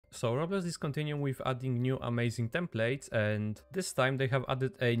So Roblox is continuing with adding new amazing templates, and this time they have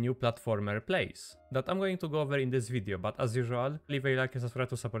added a new platformer place that I'm going to go over in this video, but as usual, leave a like and subscribe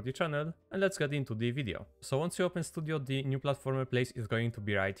to support the channel, and let's get into the video. So once you open Studio, the new platformer place is going to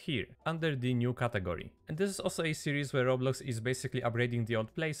be right here, under the new category. And this is also a series where Roblox is basically upgrading the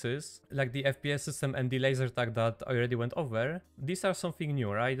old places, like the FPS system and the laser tag that I already went over. These are something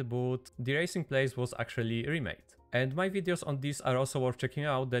new, right? But the racing place was actually remade. And my videos on this are also worth checking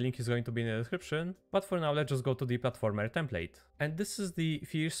out, the link is going to be in the description, but for now let's just go to the platformer template. And this is the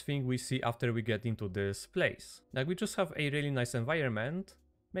first thing we see after we get into this place. Like, we just have a really nice environment,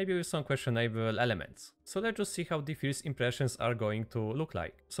 maybe with some questionable elements. So let's just see how the first impressions are going to look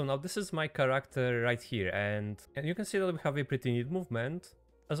like. So now this is my character right here, and you can see that we have a pretty neat movement,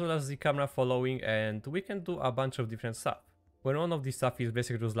 as well as the camera following, and we can do a bunch of different stuff. When one of these stuff is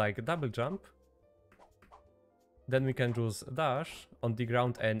basically just like a double jump, then we can just dash on the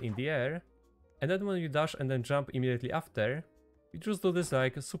ground and in the air, and then when you dash and then jump immediately after, you just do this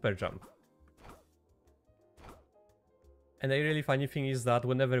like a super jump. And a really funny thing is that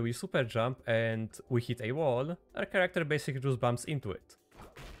whenever we super jump and we hit a wall, our character basically just bumps into it,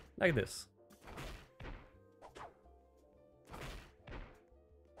 like this.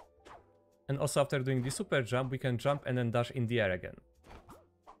 And also after doing the super jump, we can jump and then dash in the air again.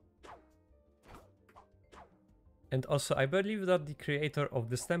 And also, I believe that the creator of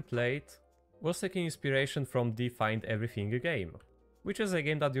this template was taking inspiration from the Find Everything game, which is a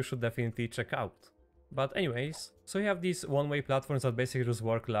game that you should definitely check out. But anyways, so you have these one-way platforms that basically just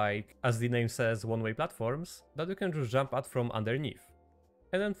work like, as the name says, one-way platforms, that you can just jump at from underneath.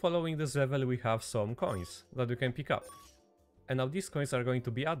 And then following this level we have some coins that you can pick up. And now these coins are going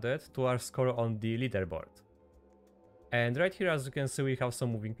to be added to our score on the leaderboard. And right here, as you can see, we have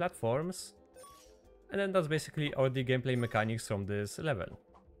some moving platforms. And then that's basically all the gameplay mechanics from this level.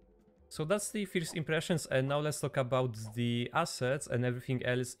 So that's the first impressions, and now let's talk about the assets and everything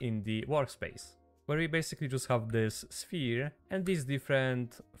else in the workspace, where we basically just have this sphere and these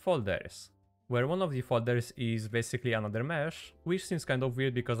different folders, where one of the folders is basically another mesh, which seems kind of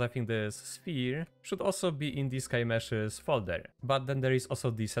weird because I think this sphere should also be in the sky meshes folder. But then there is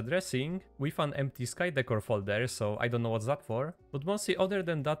also this addressing with an empty sky decor folder, so I don't know what's that for. But mostly other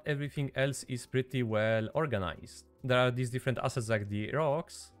than that, everything else is pretty well organized. There are these different assets like the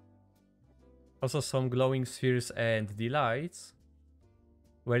rocks, also some glowing spheres and the lights,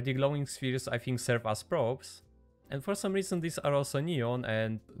 where the glowing spheres I think serve as props. And for some reason these are also neon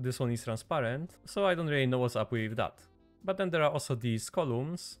and this one is transparent, so I don't really know what's up with that. But then there are also these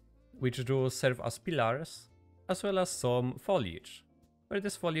columns, which do serve as pillars, as well as some foliage, where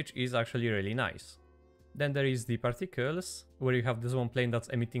this foliage is actually really nice. Then there is the particles, where you have this one plane that's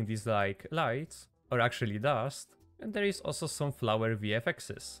emitting these like lights, or actually dust, and there is also some flower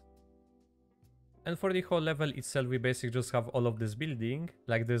VFXs. And for the whole level itself we basically just have all of this building,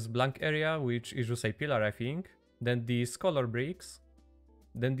 like this blank area which is just a pillar I think, then these color bricks,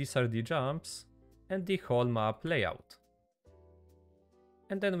 then these are the jumps, and the whole map layout.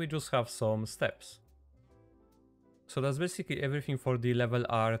 And then we just have some steps. So that's basically everything for the level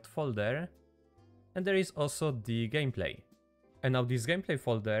art folder, and there is also the gameplay. And now this gameplay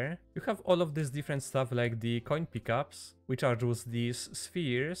folder, you have all of this different stuff like the coin pickups, which are just these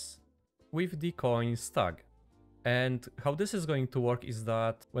spheres with the coins tag. And how this is going to work is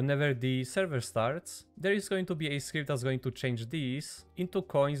that whenever the server starts, there is going to be a script that's going to change these into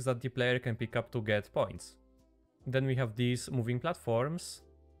coins that the player can pick up to get points. Then we have these moving platforms,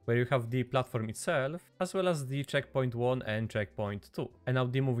 where you have the platform itself, as well as the checkpoint 1 and checkpoint 2. And now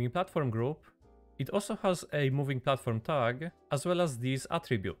the moving platform group, it also has a moving platform tag, as well as these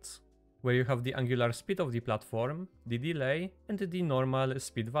attributes, where you have the angular speed of the platform, the delay, and the normal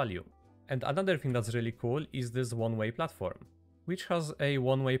speed value. And another thing that's really cool is this one-way platform, which has a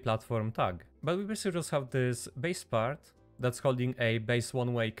one-way platform tag. But we basically just have this base part that's holding a base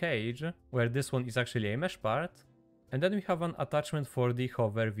one-way cage, where this one is actually a mesh part, and then we have an attachment for the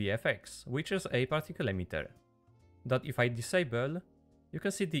hover VFX, which is a particle emitter, that if I disable, you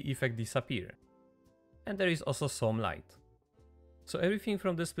can see the effect disappear. And there is also some light. So everything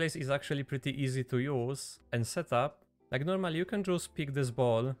from this place is actually pretty easy to use and set up. Like normally you can just pick this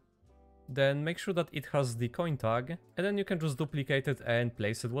ball, then make sure that it has the coin tag, and then you can just duplicate it and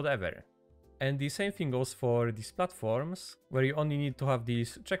place it whatever. And the same thing goes for these platforms, where you only need to have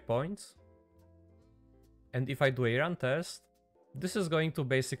these checkpoints. And if I do a run test, this is going to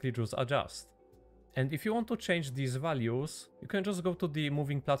basically just adjust. And if you want to change these values, you can just go to the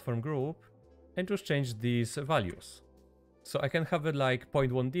moving platform group and just change these values. So I can have it like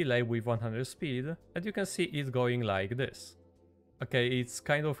 0.1 delay with 100 speed, and you can see it going like this. Okay, it's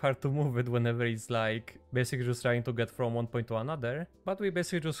kind of hard to move it whenever it's like basically just trying to get from one point to another, but we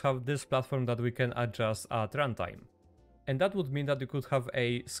basically just have this platform that we can adjust at runtime. And that would mean that you could have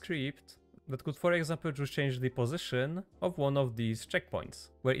a script that could, for example, just change the position of one of these checkpoints,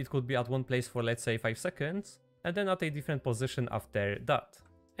 where it could be at one place for, let's say, 5 seconds, and then at a different position after that,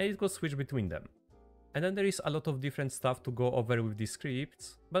 and it could switch between them. And then there is a lot of different stuff to go over with these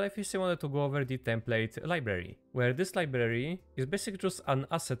scripts, but I first wanted to go over the template library, where this library is basically just an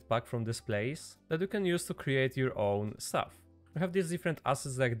asset pack from this place that you can use to create your own stuff. We have these different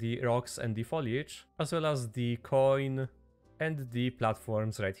assets like the rocks and the foliage, as well as the coin and the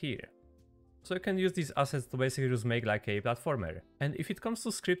platforms right here. So you can use these assets to basically just make like a platformer. And if it comes to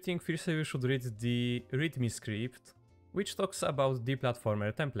scripting, first you should read the README script, which talks about the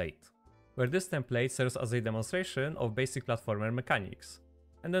platformer template, where this template serves as a demonstration of basic platformer mechanics.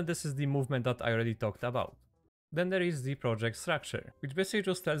 And then this is the movement that I already talked about. Then there is the project structure, which basically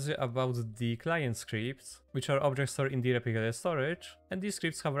just tells you about the client scripts, which are objects stored in the replicated storage, and these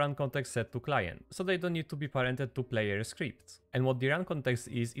scripts have run context set to client, so they don't need to be parented to player scripts. And what the run context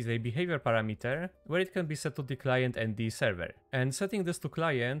is a behavior parameter, where it can be set to the client and the server. And setting this to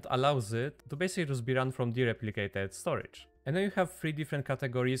client allows it to basically just be run from the replicated storage. And then you have 3 different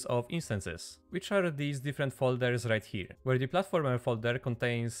categories of instances, which are these different folders right here, where the platformer folder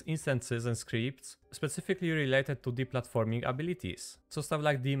contains instances and scripts specifically related to the platforming abilities. So stuff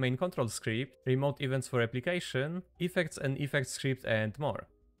like the main control script, remote events for replication, effects and effect script, and more.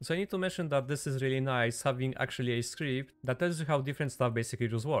 So I need to mention that this is really nice having actually a script that tells you how different stuff basically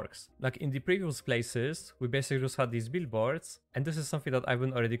just works. Like in the previous places, we basically just had these billboards, and this is something that I've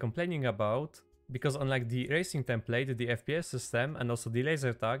been already complaining about, because unlike the racing template, the FPS system, and also the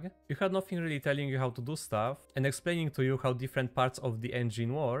laser tag, you had nothing really telling you how to do stuff and explaining to you how different parts of the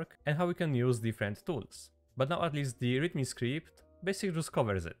engine work and how you can use different tools. But now at least the README script basically just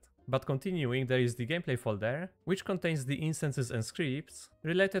covers it. But continuing, there is the gameplay folder, which contains the instances and scripts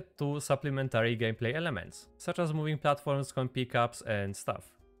related to supplementary gameplay elements, such as moving platforms, coin pickups, and stuff.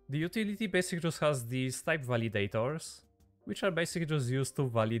 The utility basically just has these type validators, which are basically just used to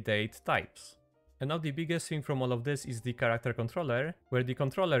validate types. And now the biggest thing from all of this is the character controller, where the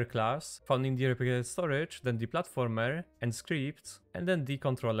controller class found in the replicated storage, then the platformer and scripts, and then the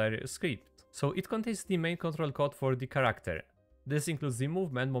controller script. So it contains the main control code for the character. This includes the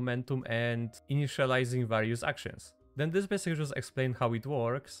movement, momentum, and initializing various actions. Then this basically just explains how it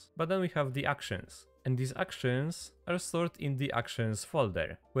works, but then we have the actions. And these actions are stored in the actions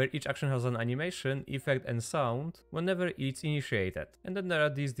folder, where each action has an animation, effect, and sound whenever it's initiated. And then there are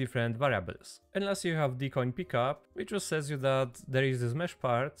these different variables. And last you have the coin pickup, which just says you that there is this mesh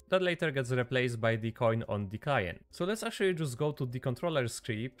part that later gets replaced by the coin on the client. So let's actually just go to the controller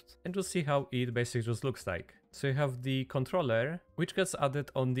script and just see how it basically just looks like. So you have the controller, which gets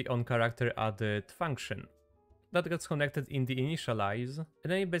added on the onCharacterAdded function. That gets connected in the initialize, and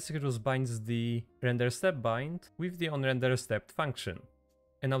then it basically just binds the renderStepBind with the onRenderStepped function.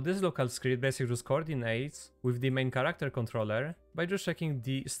 And now this local script basically just coordinates with the main character controller by just checking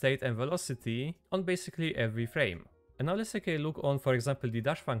the state and velocity on basically every frame. And now let's take a look on, for example, the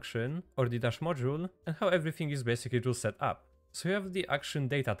dash function or the dash module and how everything is basically just set up. So you have the action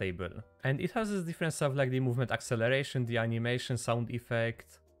data table, and it has this different stuff like the movement acceleration, the animation, sound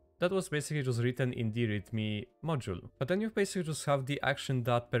effect. That was basically just written in the README module. But then you basically just have the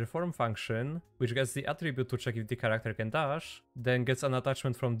action.perform function, which gets the attribute to check if the character can dash, then gets an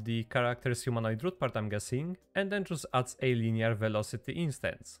attachment from the character's humanoid root part, I'm guessing, and then just adds a linear velocity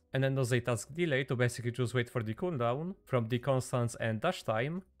instance. And then does a task delay to basically just wait for the cooldown from the constants and dash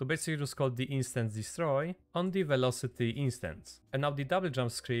time to basically just call the instance destroy on the velocity instance. And now the double jump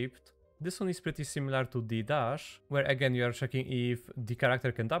script, this one is pretty similar to the dash, where again you are checking if the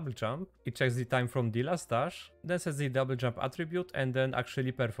character can double jump, it checks the time from the last dash, then sets the double jump attribute and then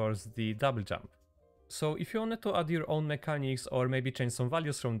actually performs the double jump. So if you wanted to add your own mechanics or maybe change some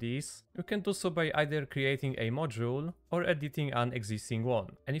values from these, you can do so by either creating a module or editing an existing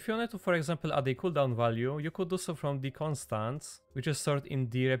one. And if you wanted to, for example, add a cooldown value, you could do so from the constants, which is stored in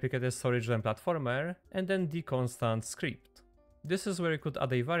the replicated storage and platformer, and then the constant script. This is where you could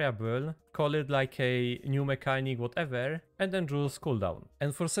add a variable, call it like a new mechanic, whatever, and then just cooldown.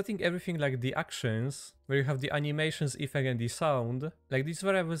 And for setting everything like the actions, where you have the animations, effect, and the sound, like these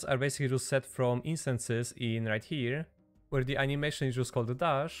variables are basically just set from instances in right here, where the animation is just called the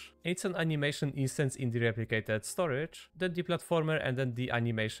dash, and it's an animation instance in the replicated storage, then the platformer, and then the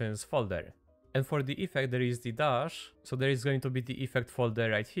animations folder. And for the effect there is the dash, so there is going to be the effect folder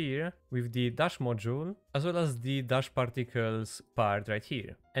right here with the dash module, as well as the dash particles part right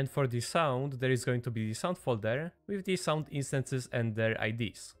here. And for the sound there is going to be the sound folder with the sound instances and their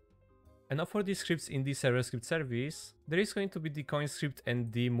IDs. And now for the scripts in the server script service, there is going to be the coin script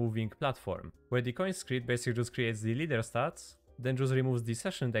and the moving platform, where the coin script basically just creates the leader stats, then just removes the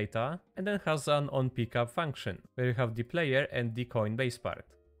session data, and then has an onPickup function, where you have the player and the coin base part,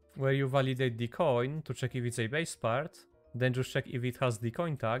 where you validate the coin to check if it's a base part, then just check if it has the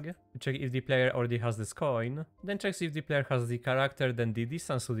coin tag, check if the player already has this coin, then checks if the player has the character, then the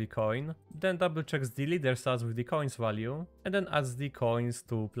distance to the coin, then double checks the leader stats with the coin's value, and then adds the coins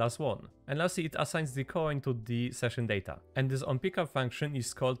to +1. And lastly, it assigns the coin to the session data. And this onPickup function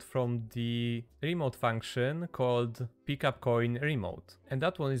is called from the remote function called pickupCoinRemote. And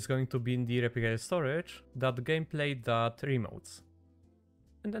that one is going to be in the replicated storage .gameplay.remotes.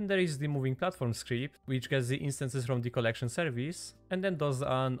 And then there is the moving platform script, which gets the instances from the collection service, and then does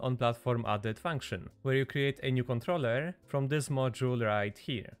an on-platform added function, where you create a new controller from this module right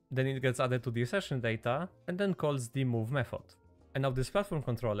here. Then it gets added to the session data, and then calls the move method. And now this platform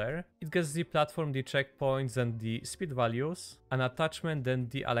controller, it gets the platform, the checkpoints, and the speed values, an attachment, then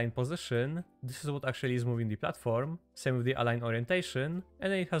the align position. This is what actually is moving the platform, same with the align orientation,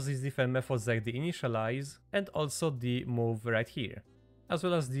 and then it has these different methods like the initialize, and also the move right here, as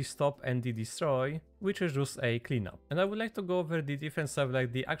well as the stop and the destroy, which is just a cleanup. And I would like to go over the different stuff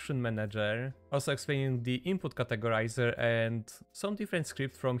like the action manager, also explaining the input categorizer and some different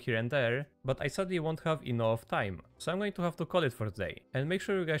script from here and there, but I sadly won't have enough time, so I'm going to have to call it for today. And make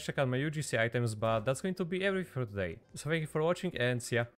sure you guys check out my UGC items, but that's going to be everything for today. So thank you for watching and see ya!